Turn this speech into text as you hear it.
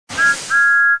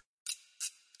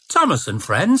Thomas and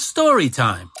Friends story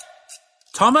time.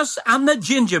 Thomas and the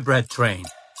Gingerbread Train,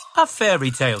 a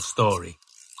fairy tale story,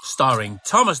 starring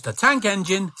Thomas the Tank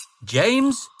Engine,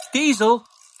 James, Diesel,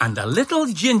 and a little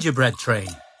gingerbread train.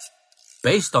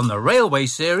 Based on the railway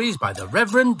series by the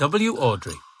Reverend W.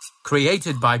 Awdry.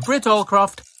 Created by Britt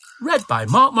Allcroft, read by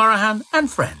Mark Morahan and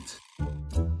friends.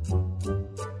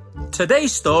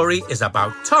 Today's story is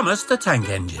about Thomas the Tank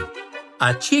Engine,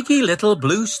 a cheeky little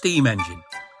blue steam engine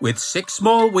with 6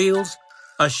 small wheels,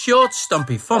 a short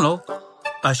stumpy funnel,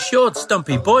 a short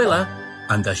stumpy boiler,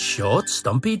 and a short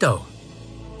stumpy dome.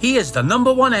 He is the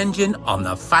 #1 engine on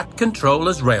the Fat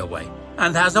Controllers Railway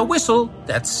and has a whistle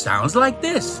that sounds like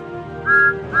this.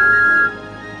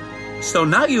 So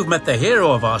now you've met the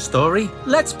hero of our story,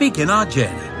 let's begin our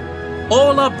journey.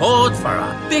 All aboard for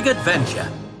a big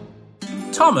adventure.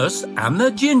 Thomas and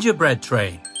the Gingerbread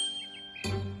Train.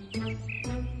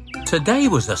 Today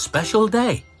was a special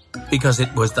day because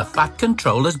it was the Fat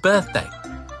Controller's birthday,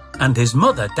 and his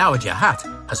mother, Dowager Hat,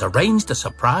 has arranged a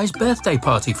surprise birthday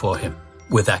party for him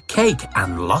with a cake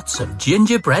and lots of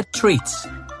gingerbread treats.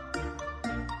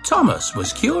 Thomas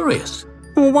was curious.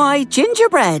 Why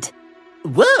gingerbread?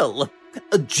 Well,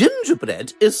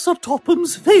 gingerbread is Sir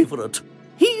Topham's favourite.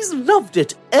 He's loved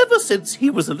it ever since he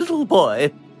was a little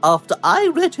boy, after I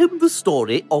read him the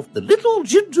story of the little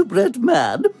gingerbread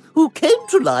man who came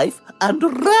to life and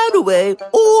ran away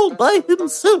all by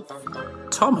himself.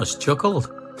 Thomas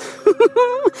chuckled.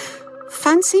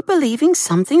 Fancy believing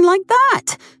something like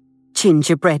that.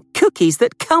 Gingerbread cookies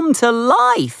that come to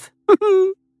life.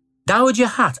 Dowager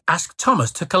Hat asked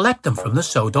Thomas to collect them from the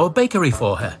Sodor Bakery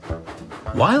for her.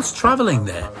 Whilst travelling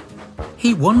there,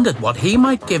 he wondered what he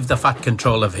might give the Fat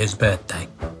Controller of his birthday.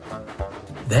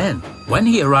 Then, when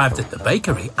he arrived at the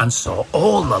bakery and saw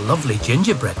all the lovely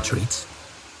gingerbread treats,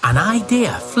 an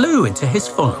idea flew into his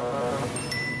funnel.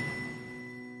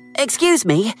 Excuse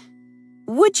me,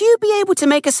 would you be able to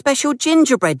make a special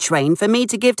gingerbread train for me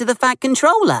to give to the Fat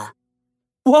Controller?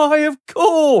 Why, of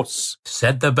course,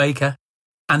 said the baker,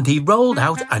 and he rolled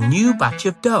out a new batch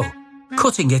of dough,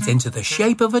 cutting it into the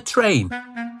shape of a train,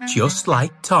 just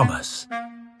like Thomas.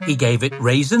 He gave it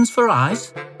raisins for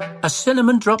eyes, a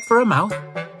cinnamon drop for a mouth,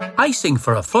 icing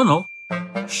for a funnel,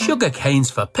 sugar canes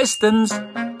for pistons,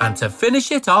 and to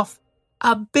finish it off,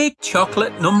 a big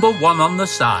chocolate #1 on the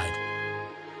side.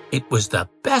 It was the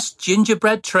best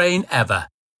gingerbread train ever,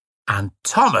 and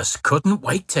Thomas couldn't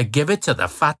wait to give it to the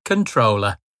Fat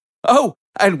Controller. Oh,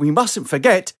 and we mustn't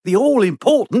forget the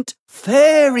all-important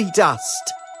fairy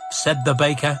dust, said the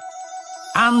baker,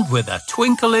 and with a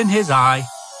twinkle in his eye,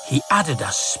 he added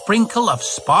a sprinkle of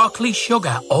sparkly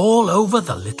sugar all over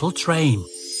the little train.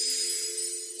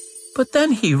 But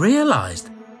then he realised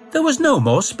there was no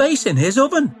more space in his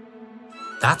oven.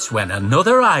 That's when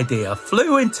another idea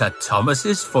flew into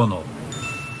Thomas's funnel.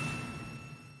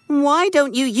 Why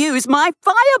don't you use my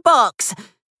firebox?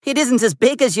 It isn't as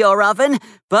big as your oven,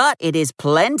 but it is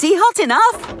plenty hot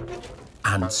enough.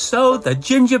 And so the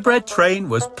gingerbread train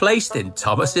was placed in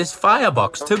Thomas's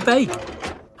firebox to bake,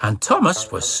 and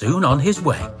Thomas was soon on his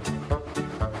way.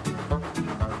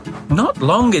 Not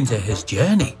long into his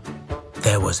journey,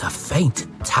 there was a faint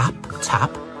tap,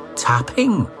 tap,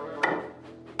 tapping.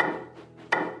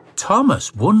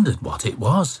 Thomas wondered what it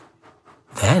was.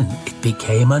 Then it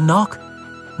became a knock,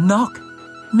 knock,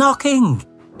 knocking.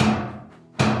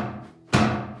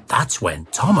 That's when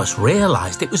Thomas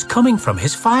realised it was coming from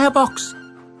his firebox.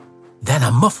 Then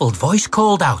a muffled voice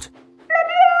called out, "Let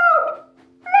me out!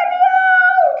 Let me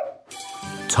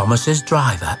out!" Thomas's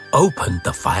driver opened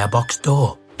the firebox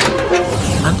door,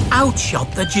 and out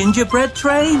shot the gingerbread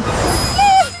train.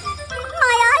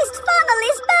 My iced funnel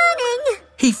is burning!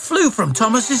 He flew from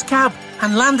Thomas's cab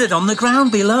and landed on the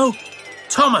ground below.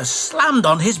 Thomas slammed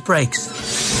on his brakes.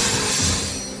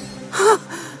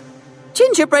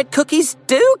 Gingerbread cookies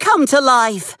do come to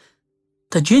life.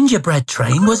 The gingerbread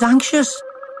train was anxious.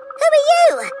 Who are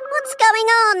you? What's going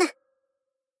on?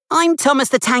 I'm Thomas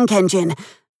the Tank Engine,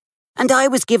 and I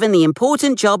was given the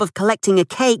important job of collecting a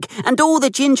cake and all the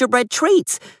gingerbread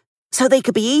treats so they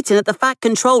could be eaten at the Fat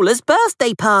Controller's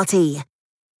birthday party.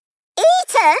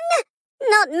 Eaten?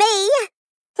 Not me.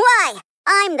 Why,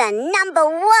 I'm the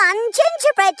 #1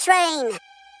 gingerbread train.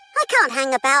 I can't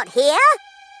hang about here.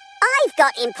 I've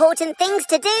got important things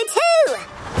to do too.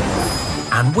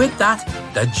 And with that,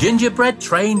 the gingerbread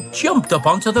train jumped up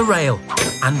onto the rail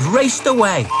and raced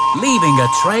away, leaving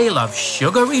a trail of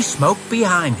sugary smoke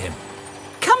behind him.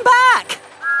 Come back!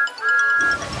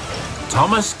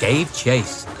 Thomas gave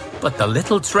chase, but the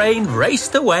little train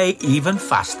raced away even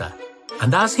faster.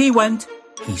 And as he went,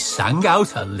 he sang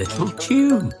out a little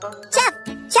tune. Chuff,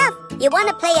 chuff, you want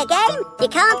to play a game? You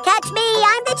can't catch me,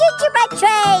 I'm the gingerbread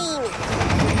train!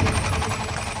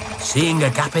 Seeing a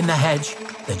gap in the hedge,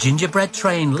 the gingerbread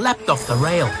train leapt off the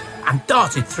rail and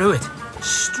darted through it,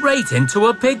 straight into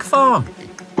a pig farm.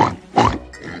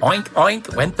 Oink,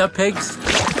 oink went the pigs.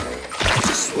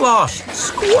 Slosh,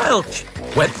 squelch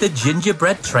went the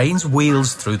gingerbread train's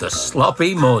wheels through the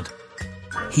sloppy mud.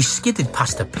 He skidded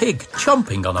past a pig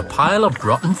chomping on a pile of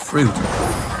rotten fruit.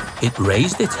 It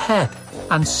raised its head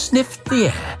and sniffed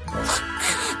the air.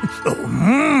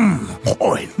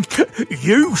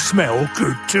 You smell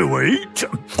good to eat.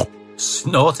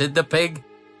 Snorted the pig.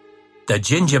 The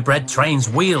gingerbread train's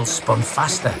wheels spun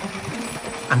faster.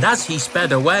 And as he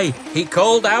sped away, he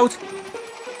called out,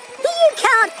 You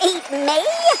can't eat me!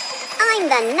 I'm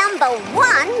the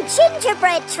 #1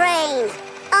 gingerbread train!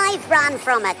 I've run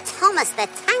from a Thomas the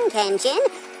Tank Engine,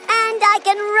 and I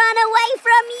can run away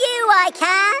from you, I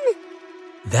can!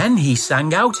 Then he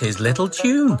sang out his little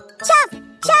tune. Chuff,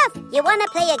 chuff, you want to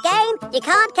play a game? You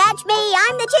can't catch me,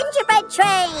 I'm the gingerbread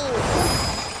train!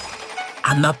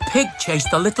 And the pig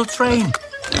chased the little train,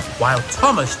 while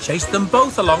Thomas chased them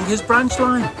both along his branch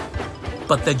line.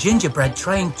 But the gingerbread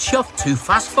train chuffed too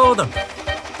fast for them.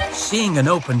 Seeing an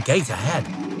open gate ahead,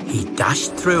 he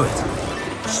dashed through it,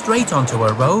 straight onto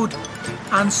a road,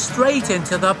 and straight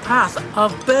into the path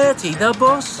of Bertie the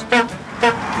bus.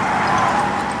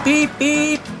 Beep,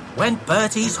 beep, went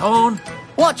Bertie's horn.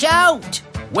 Watch out!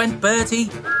 Went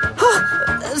Bertie.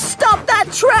 Stop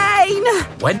that train!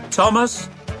 Went Thomas.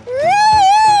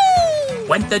 Whee!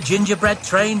 Went the gingerbread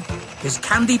train. His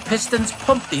candy pistons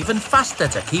pumped even faster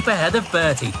to keep ahead of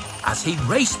Bertie. As he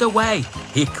raced away,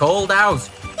 he called out,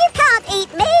 You can't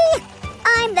eat me!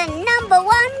 I'm the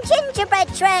 #1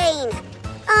 gingerbread train!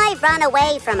 I've run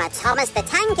away from a Thomas the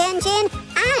Tank Engine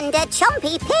and a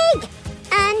chompy pig!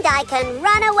 And I can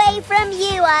run away from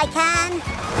you, I can!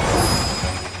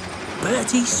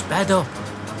 Bertie sped up,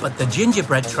 but the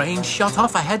gingerbread train shot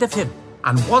off ahead of him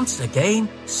and once again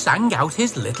sang out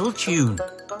his little tune.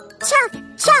 Chuff,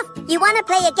 chuff, you want to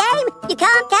play a game? You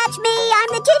can't catch me,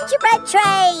 I'm the gingerbread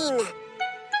train!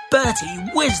 Bertie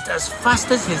whizzed as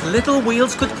fast as his little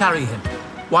wheels could carry him,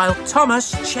 while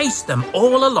Thomas chased them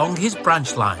all along his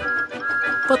branch line.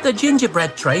 But the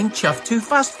gingerbread train chuffed too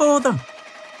fast for them.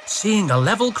 Seeing a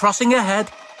level crossing ahead,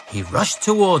 he rushed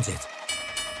towards it.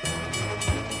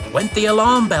 Went the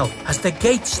alarm bell as the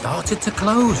gate started to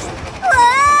close.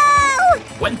 Whoa!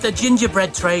 Went the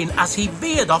gingerbread train as he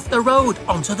veered off the road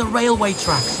onto the railway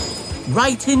tracks,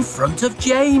 right in front of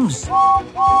James.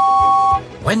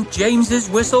 Went James's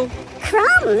whistle.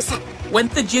 Crumbs!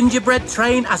 Went the gingerbread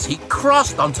train as he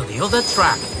crossed onto the other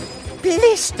track.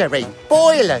 Blistering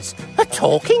boilers, a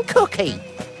talking cookie.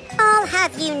 I'll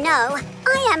have you know,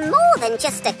 I am more than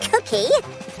just a cookie.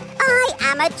 I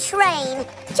am a train,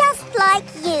 just like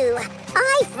you.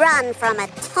 I've run from a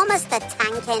Thomas the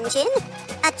Tank Engine,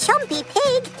 a chompy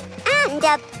pig, and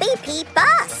a beepy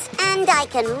bus. And I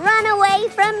can run away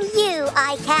from you,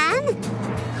 I can.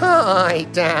 I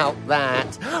doubt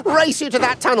that. Race you to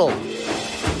that tunnel.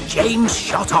 James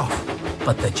shot off,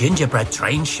 but the gingerbread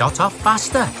train shot off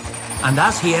faster. And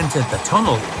as he entered the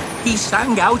tunnel, he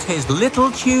sang out his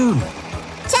little tune.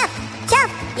 Chuff,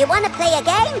 chuff, you want to play a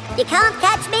game? You can't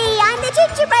catch me, I'm the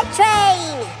gingerbread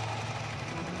train.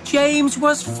 James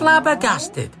was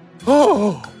flabbergasted.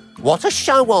 Oh, what a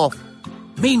show-off.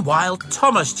 Meanwhile,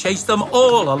 Thomas chased them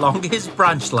all along his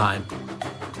branch line.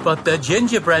 But the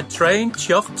gingerbread train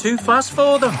chuffed too fast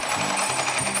for them.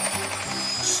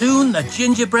 Soon the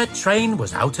gingerbread train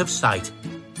was out of sight,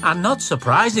 and not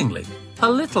surprisingly, a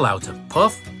little out of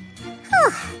puff.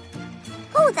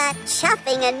 All that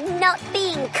chuffing and not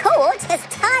being caught has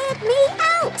tired me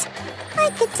out. I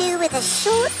could do with a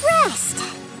short rest.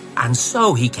 And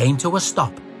so he came to a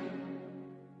stop.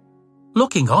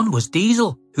 Looking on was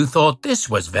Diesel, who thought this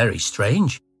was very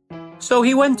strange. So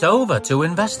he went over to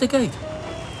investigate.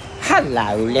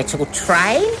 Hello, little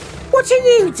train. What are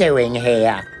you doing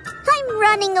here? I'm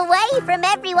running away from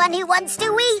everyone who wants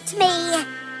to eat me.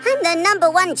 I'm the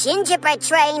 #1 gingerbread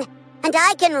train, and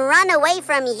I can run away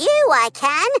from you, I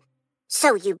can.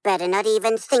 So you better not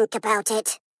even think about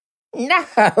it. No,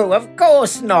 of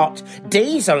course not.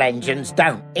 Diesel engines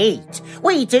don't eat.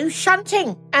 We do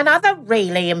shunting and other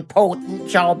really important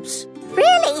jobs.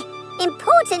 Really?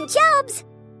 Important jobs?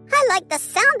 I like the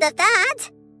sound of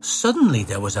that. Suddenly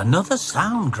there was another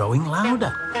sound growing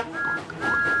louder.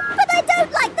 But I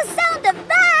don't like the sound of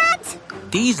that.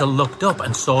 Diesel looked up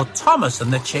and saw Thomas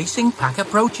and the chasing pack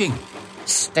approaching.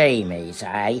 Steamies,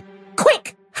 eh?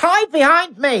 Quick, hide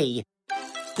behind me.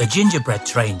 The gingerbread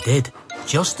train did,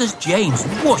 just as James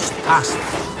whooshed past,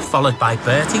 followed by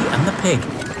Bertie and the pig.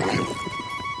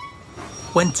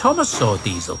 When Thomas saw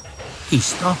Diesel, he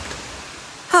stopped.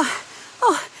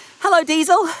 Hello,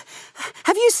 Diesel.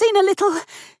 Have you seen a little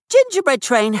gingerbread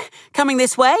train coming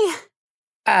this way?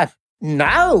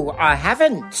 No, I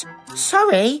haven't.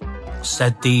 Sorry.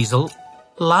 Said Diesel,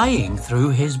 lying through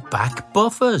his back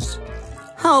buffers.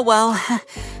 Oh, well,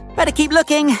 better keep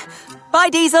looking. Bye,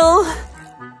 Diesel.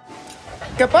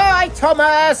 Goodbye,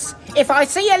 Thomas. If I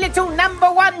see a little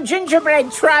number 1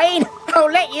 gingerbread train,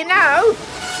 I'll let you know.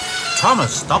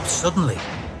 Thomas stopped suddenly,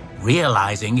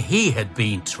 realising he had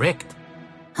been tricked.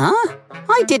 Huh?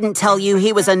 I didn't tell you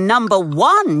he was a number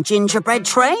 1 gingerbread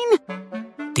train.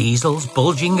 Diesel's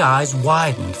bulging eyes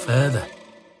widened further.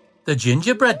 The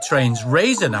gingerbread train's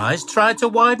raisin eyes tried to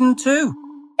widen too.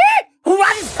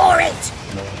 Run for it!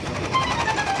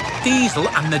 Diesel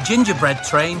and the gingerbread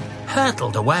train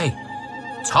hurtled away.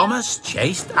 Thomas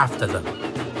chased after them.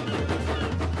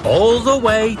 All the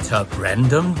way to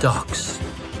Brendam Docks.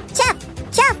 Chuff,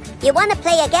 Chuff, you want to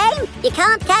play a game? You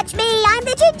can't catch me, I'm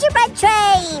the gingerbread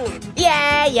train.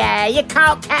 Yeah, you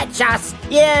can't catch us,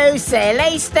 you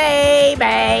silly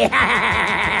Stevie.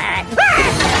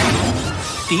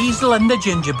 Diesel and the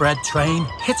gingerbread train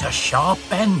hit a sharp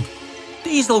bend.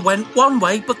 Diesel went one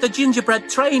way, but the gingerbread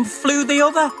train flew the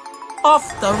other.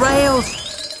 Off the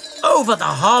rails, over the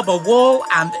harbour wall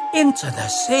and into the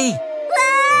sea.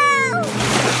 Wow!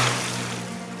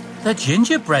 The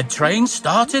gingerbread train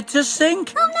started to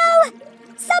sink. Oh no!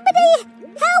 Somebody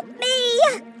help me!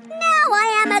 Now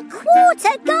I am a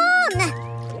quarter gone!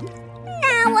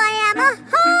 Now I am a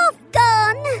half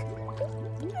gone!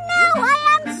 Now I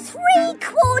am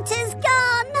 3/4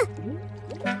 gone!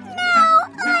 Now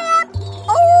I am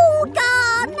all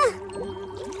gone!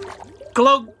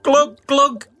 Glug, glug,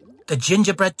 glug. The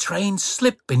gingerbread train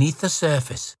slipped beneath the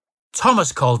surface.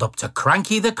 Thomas called up to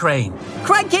Cranky the crane.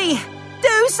 Cranky,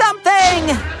 do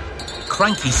something!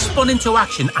 Cranky spun into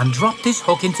action and dropped his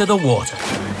hook into the water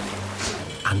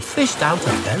and fished out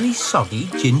a very soggy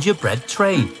gingerbread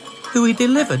train, who he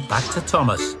delivered back to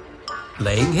Thomas,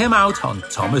 laying him out on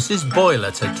Thomas's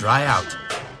boiler to dry out.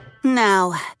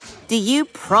 Now, do you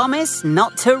promise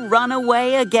not to run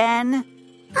away again?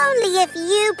 Only if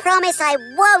you promise I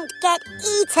won't get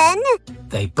eaten.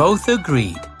 They both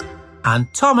agreed, and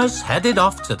Thomas headed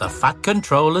off to the Fat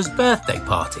Controller's birthday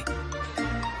party.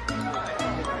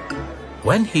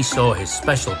 When he saw his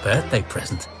special birthday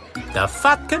present, the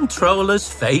Fat Controller's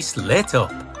face lit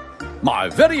up. My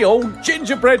very own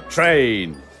gingerbread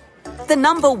train. The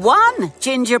number 1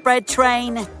 gingerbread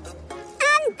train. And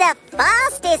the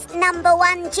fastest number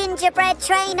 1 gingerbread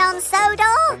train on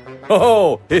Sodor.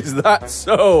 Oh, is that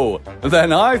so?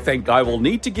 Then I think I will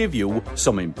need to give you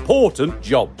some important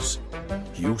jobs.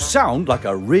 You sound like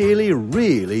a really,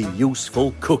 really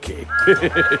useful cookie.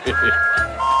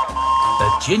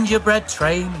 The gingerbread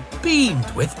train beamed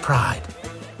with pride,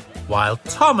 while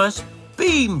Thomas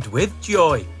beamed with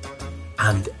joy,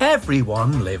 and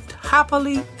everyone lived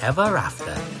happily ever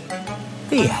after.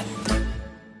 The end.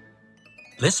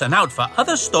 Listen out for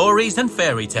other stories and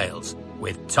fairy tales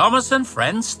with Thomas and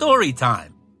Friends Story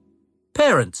Time.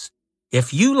 Parents,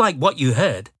 if you like what you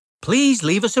heard, please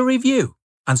leave us a review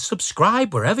and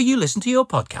subscribe wherever you listen to your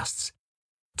podcasts.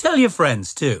 Tell your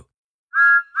friends too.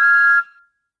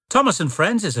 Thomas and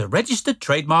Friends is a registered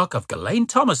trademark of Ghislaine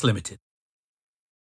Thomas Limited.